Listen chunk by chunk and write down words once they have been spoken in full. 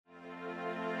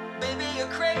Baby, you're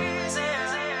crazy.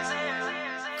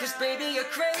 'Cause baby, you're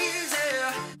crazy.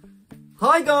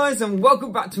 Hi guys, and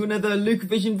welcome back to another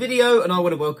LucaVision video, and I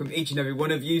want to welcome each and every one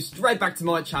of you straight back to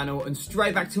my channel and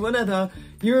straight back to another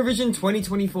Eurovision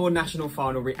 2024 National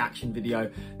Final reaction video.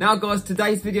 Now guys,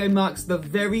 today's video marks the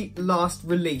very last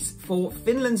release for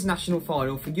Finland's National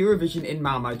Final for Eurovision in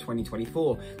Malmo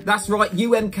 2024. That's right,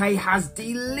 UMK has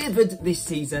delivered this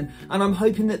season, and I'm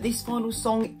hoping that this final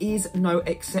song is no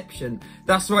exception.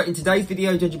 That's right, in today's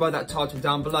video, judging by that title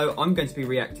down below, I'm going to be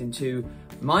reacting to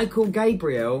Mikael,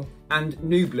 Gabriel and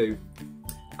Nublu,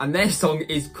 and their song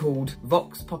is called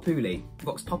Vox Populi.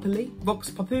 Vox Populi? Vox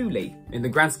Populi. In the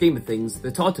grand scheme of things,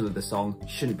 the title of the song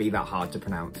shouldn't be that hard to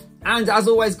pronounce. And as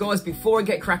always guys, before I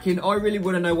get cracking, I really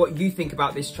want to know what you think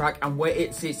about this track and where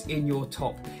it sits in your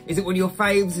top. Is it one of your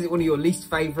faves? Is it one of your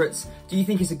least favourites? Do you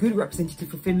think it's a good representative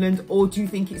for Finland, or do you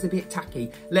think it's a bit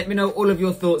tacky? Let me know all of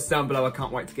your thoughts down below. I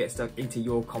can't wait to get stuck into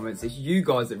your comments. It's you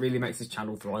guys that really makes this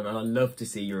channel thrive, and I love to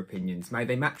see your opinions. May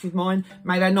they match with mine,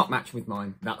 may they not match with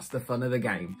mine. That's the fun of the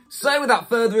game. So without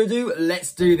further ado,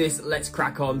 let's do this, let's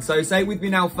crack on. So say it with me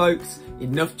now folks,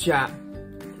 enough chat,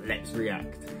 let's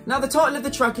react. Now the title of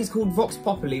the track is called Vox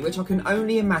Populi, which I can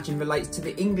only imagine relates to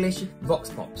the English Vox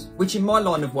Pops, which in my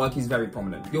line of work is very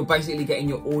prominent. You're basically getting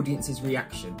your audience's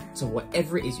reaction to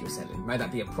whatever it is you're selling. May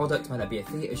that be a product, may that be a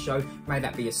theatre show, may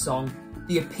that be a song,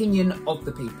 the opinion of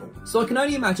the people. So I can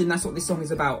only imagine that's what this song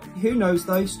is about. Who knows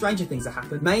though, stranger things have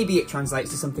happened. Maybe it translates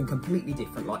to something completely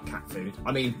different like cat food.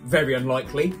 I mean, very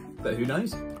unlikely, but who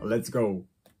knows? Let's go.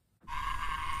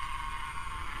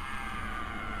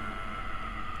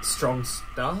 Strong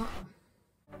start.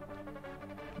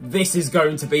 This is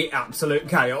going to be absolute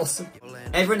chaos.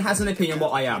 Everyone has an opinion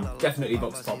what I am. Definitely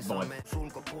Vox Pop vibe.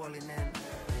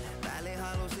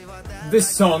 This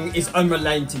song is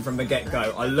unrelenting from the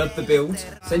get-go. I love the build.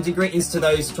 Sending greetings to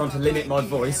those trying to limit my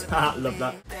voice. Love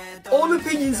that. All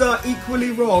opinions are equally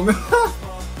wrong.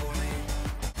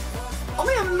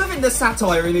 I am loving the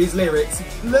satire in these lyrics.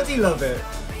 Bloody love it.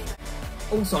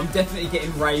 Also, I'm definitely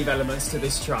getting rave elements to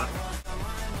this track.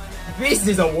 This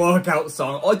is a workout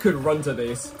song. I could run to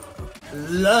this.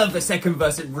 Love the second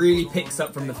verse. It really picks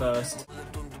up from the first.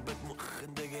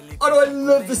 Oh, I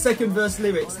love the second verse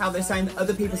lyrics. How they're saying that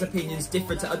other people's opinions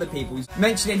differ to other people's.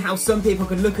 Mentioning how some people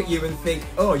could look at you and think,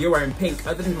 oh, you're wearing pink.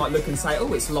 Other people might look and say,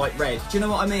 oh, it's light red. Do you know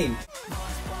what I mean?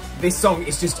 This song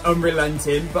is just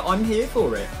unrelenting, but I'm here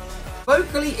for it.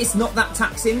 Vocally, it's not that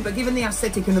taxing, but given the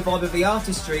aesthetic and the vibe of the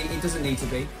artistry, it doesn't need to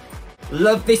be.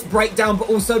 Love this breakdown, but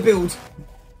also build.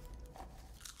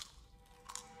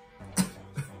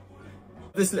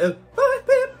 This little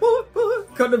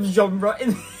kind of genre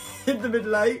in the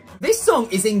middle eight. This song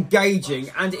is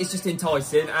engaging and it's just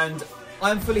enticing, and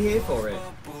I'm fully here for it.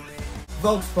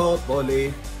 Vox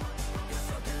Populi.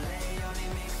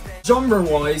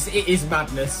 Genre-wise, it is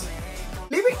madness.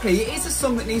 Lyrically, it is a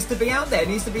song that needs to be out there,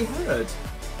 needs to be heard.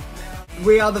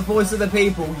 We are the voice of the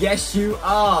people. Yes, you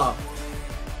are.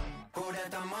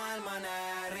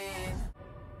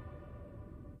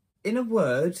 In a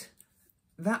word,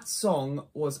 that song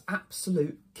was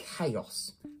absolute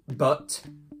chaos, but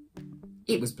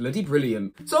it was bloody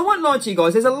brilliant. So I won't lie to you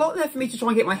guys, there's a lot there for me to try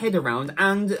and get my head around,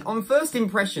 and on first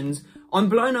impressions, I'm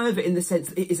blown over in the sense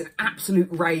that it is an absolute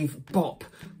rave bop.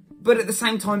 But at the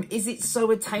same time, is it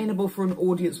so attainable for an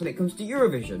audience when it comes to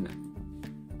Eurovision?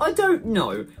 I don't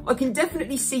know. I can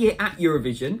definitely see it at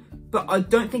Eurovision, but I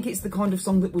don't think it's the kind of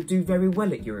song that will do very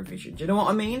well at Eurovision. Do you know what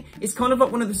I mean? It's kind of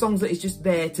like one of the songs that is just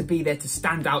there to be there, to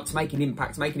stand out, to make an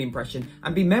impact, to make an impression,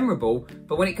 and be memorable.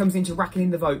 But when it comes into racking in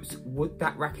the votes, would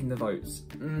that rack in the votes?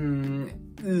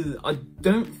 I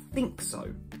don't think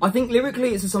so. I think lyrically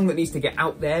it's a song that needs to get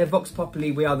out there. Vox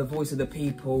Populi, we are the voice of the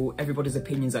people. Everybody's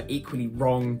opinions are equally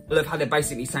wrong. I love how they're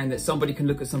basically saying that somebody can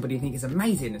look at somebody and think it's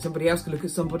amazing, and somebody else can look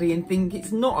at somebody and think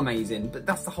it's not amazing. But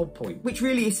that's the whole point, which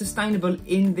really is sustainable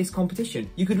in this competition.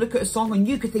 You could look at a song and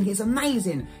you could think it's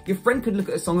amazing. Your friend could look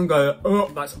at a song and go, oh,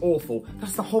 that's awful.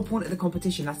 That's the whole point of the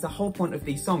competition. That's the whole point of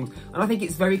these songs. And I think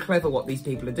it's very clever what these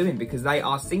people are doing, because they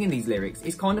are singing these lyrics.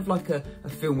 It's kind of like a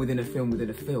film within a film within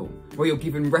a film, where you're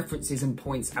given references and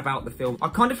points about the film. I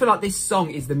kind of feel like this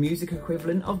song is the music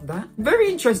equivalent of that. Very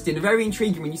interesting, very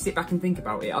intriguing when you sit back and think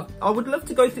about it. I would love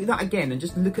to go through that again and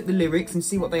just look at the lyrics and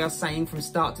see what they are saying from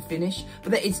start to finish.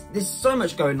 But there's so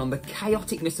much going on. The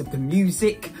chaoticness of the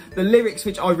music, the lyrics,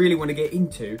 which I really want to get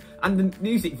into, and the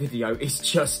music video is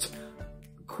just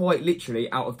quite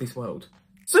literally out of this world.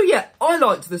 So yeah, I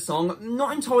liked the song.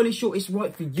 Not entirely sure it's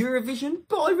right for Eurovision,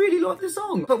 but I really like the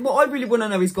song. But what I really want to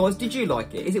know is, guys, did you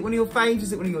like it? Is it one of your faves?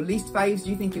 Is it one of your least faves? Do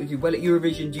you think it would do well at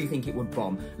Eurovision? Do you think it would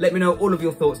bomb? Let me know all of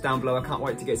your thoughts down below. I can't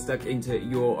wait to get stuck into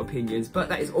your opinions. But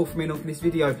that is all from me and all for this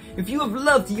video. If you have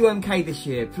loved UMK this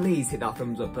year, please hit that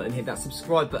thumbs up button, hit that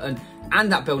subscribe button,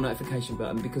 and that bell notification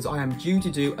button, because I am due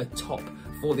to do a top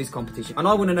for this competition, and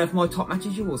I want to know if my top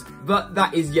matches yours, but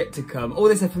that is yet to come. All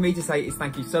that's left for me to say is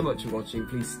thank you so much for watching.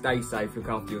 Please stay safe, look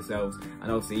after yourselves,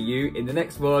 and I'll see you in the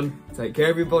next one. Take care,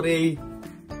 everybody.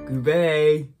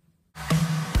 Goodbye.